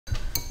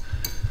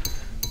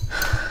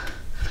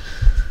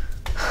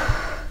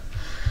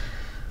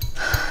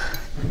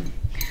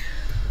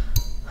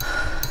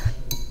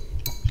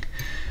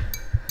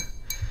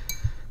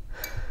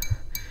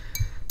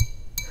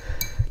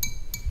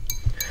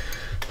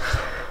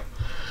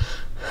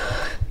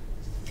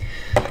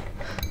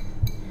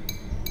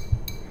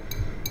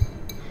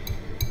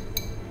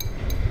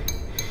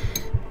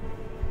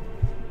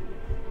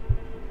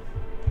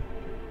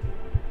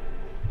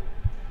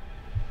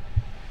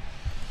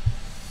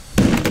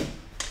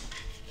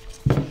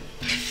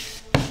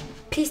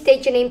Please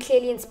state your name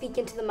clearly and speak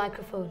into the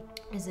microphone.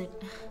 Is it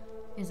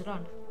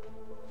on?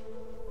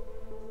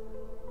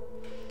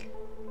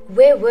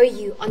 Where were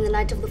you on the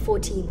night of the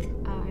 14th?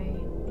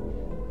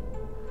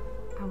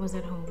 I was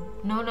at home.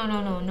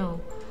 No.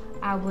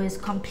 I was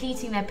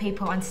completing that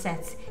paper on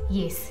set.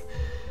 Yes.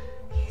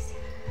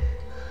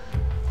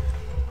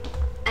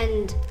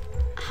 And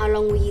how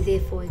long were you there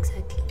for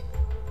exactly?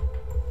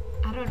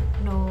 I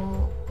don't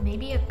know.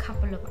 Maybe a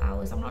couple of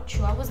hours. I'm not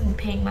sure. I wasn't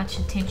paying much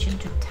attention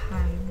to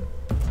time.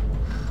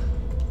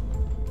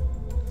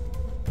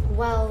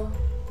 Well,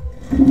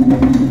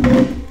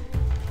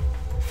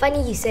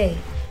 funny you say.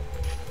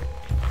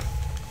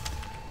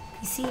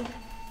 You see,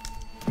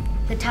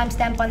 the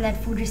timestamp on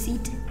that food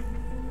receipt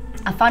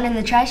I found in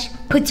the trash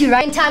puts you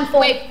right in time for...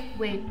 Wait.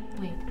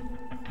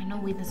 I know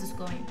where this is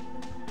going.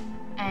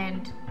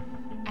 And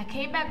I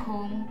came back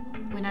home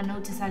when I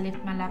noticed I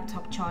left my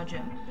laptop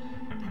charger.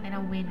 And then I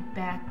went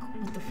back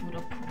with the food,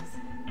 of course.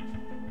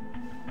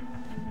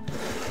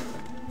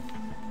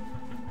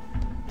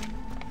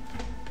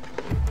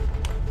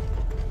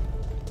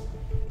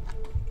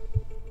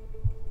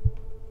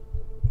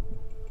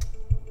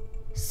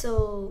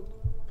 So,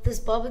 this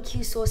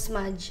barbecue sauce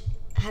smudge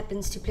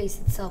happens to place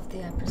itself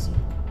there, I presume?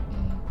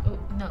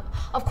 No,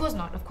 of course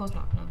not, no.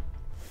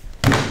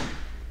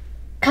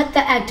 Cut the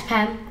act,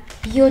 Pam.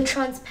 You're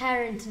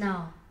transparent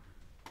now.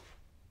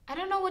 I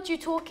don't know what you're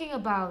talking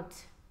about.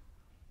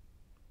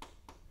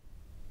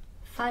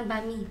 Fine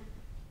by me.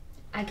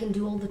 I can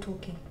do all the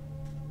talking.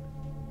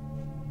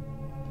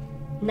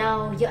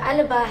 Now, your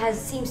alibi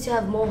seems to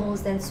have more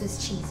holes than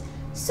Swiss cheese.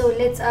 So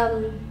let's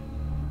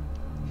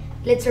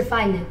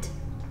refine it.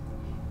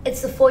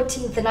 It's the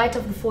 14th, the night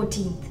of the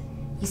 14th.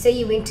 You say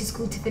you went to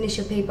school to finish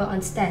your paper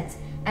on stats,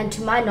 and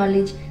to my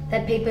knowledge,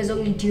 that paper is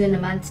only due in a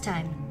month's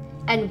time.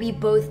 And we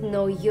both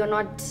know you're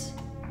not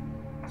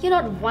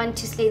one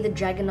to slay the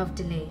dragon of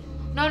delay.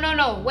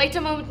 No, wait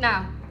a moment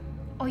now.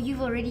 Or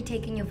you've already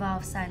taken your vow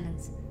of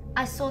silence.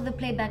 I saw the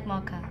playback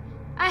marker.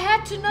 I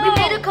had to know. We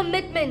made a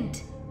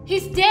commitment.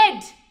 He's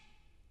dead.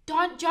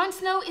 Jon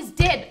Snow is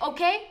dead,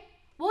 okay?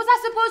 What was I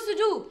supposed to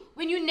do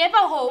when you're never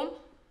home?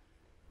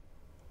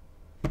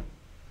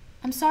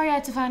 I'm sorry I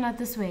had to find out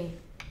this way.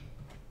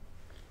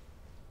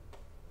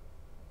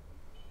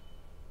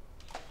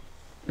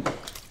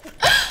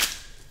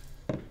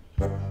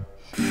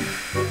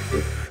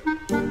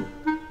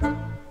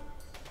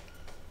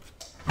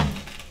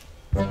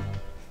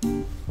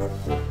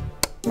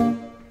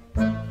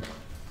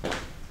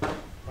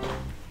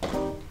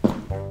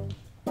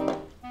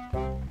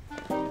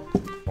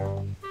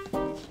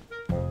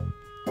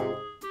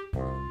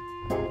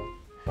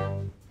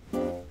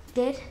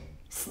 Dead?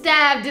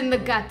 Stabbed in the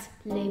gut.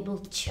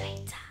 Labeled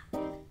traitor.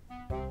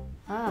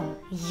 Ah,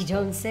 you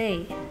don't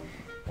say.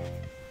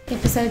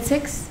 Episode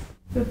 6.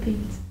 Repeat.